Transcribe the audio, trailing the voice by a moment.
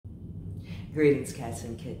Greetings, cats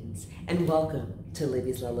and kittens, and welcome to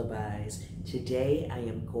Libby's Lullabies. Today I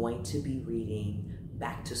am going to be reading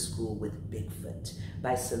Back to School with Bigfoot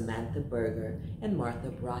by Samantha Berger and Martha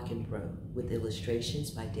Brockenbrough with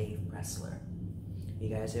illustrations by Dave Presslar. You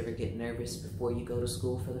guys ever get nervous before you go to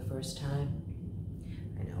school for the first time?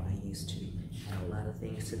 I know I used to have a lot of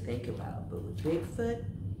things to think about, but with Bigfoot,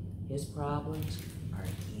 his problems are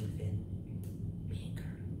even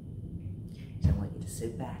bigger. So I want you to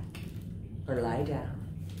sit back or lie down.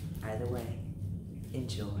 Either way,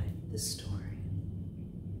 enjoy the story.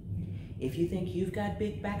 If you think you've got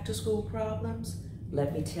big back-to-school problems,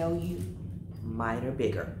 let me tell you, mine are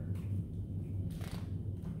bigger.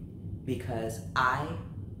 Because I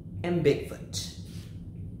am Bigfoot.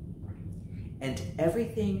 And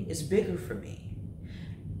everything is bigger for me.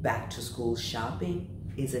 Back-to-school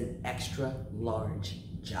shopping is an extra large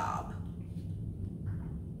job.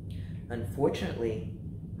 Unfortunately,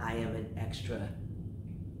 I am an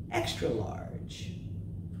extra large.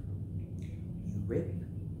 You rip,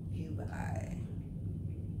 you buy.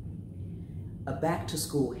 A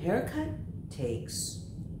back-to-school haircut takes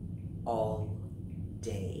all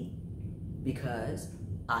day because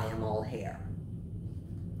I am all hair.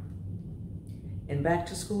 And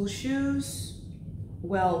back-to-school shoes,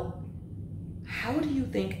 well, how do you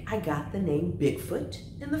think I got the name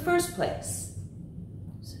Bigfoot in the first place?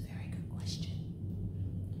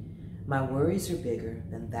 My worries are bigger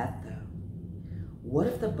than that, though. What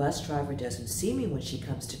if the bus driver doesn't see me when she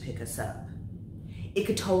comes to pick us up? It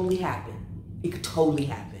could totally happen. It could totally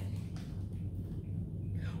happen.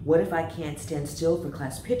 What if I can't stand still for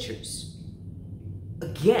class pictures?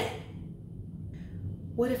 Again.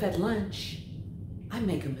 What if at lunch I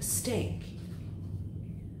make a mistake?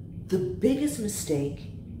 The biggest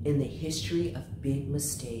mistake in the history of big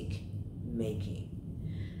mistake making.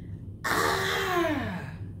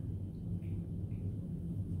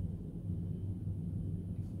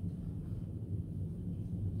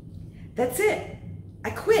 That's it. I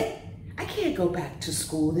quit. I can't go back to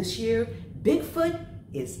school this year. Bigfoot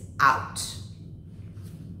is out.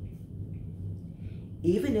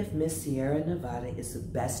 Even if Miss Sierra Nevada is the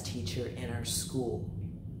best teacher in our school,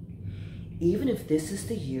 even if this is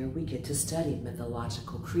the year we get to study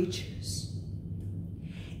mythological creatures,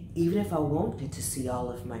 even if I won't get to see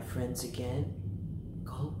all of my friends again,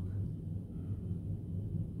 gulp,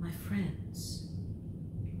 my friends.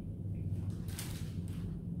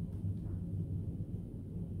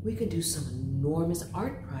 We could do some enormous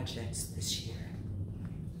art projects this year.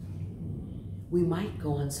 We might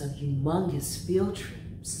go on some humongous field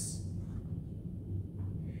trips.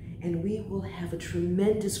 And we will have a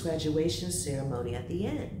tremendous graduation ceremony at the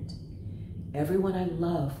end. Everyone I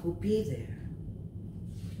love will be there.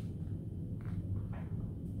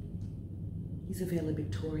 He's a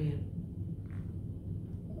valedictorian.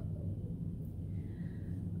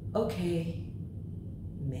 Okay,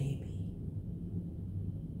 maybe.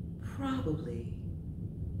 Probably.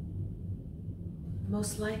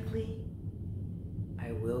 Most likely,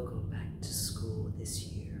 I will go back to school this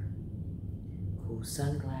year. Cool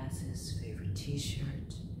sunglasses, favorite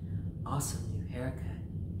t-shirt, awesome new haircut,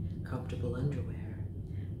 comfortable underwear,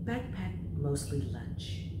 backpack mostly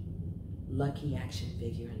lunch, lucky action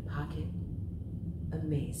figure in pocket,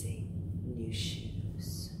 amazing new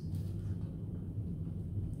shoes.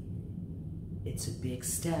 It's a big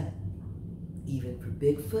step, even for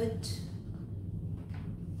Bigfoot,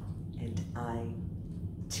 and I'm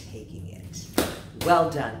taking it.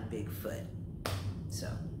 Well done, Bigfoot. So,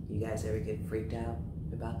 you guys ever get freaked out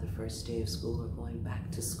about the first day of school or going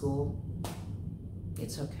back to school?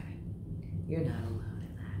 It's okay. You're not alone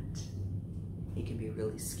in that. It can be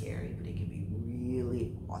really scary, but it can be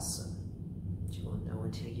really awesome. But you won't know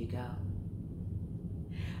until you go.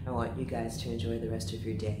 I want you guys to enjoy the rest of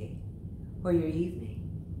your day, or your evening,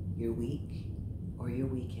 your week, or your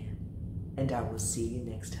weekend. And I will see you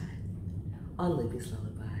next time on Libby's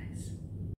Lullabies.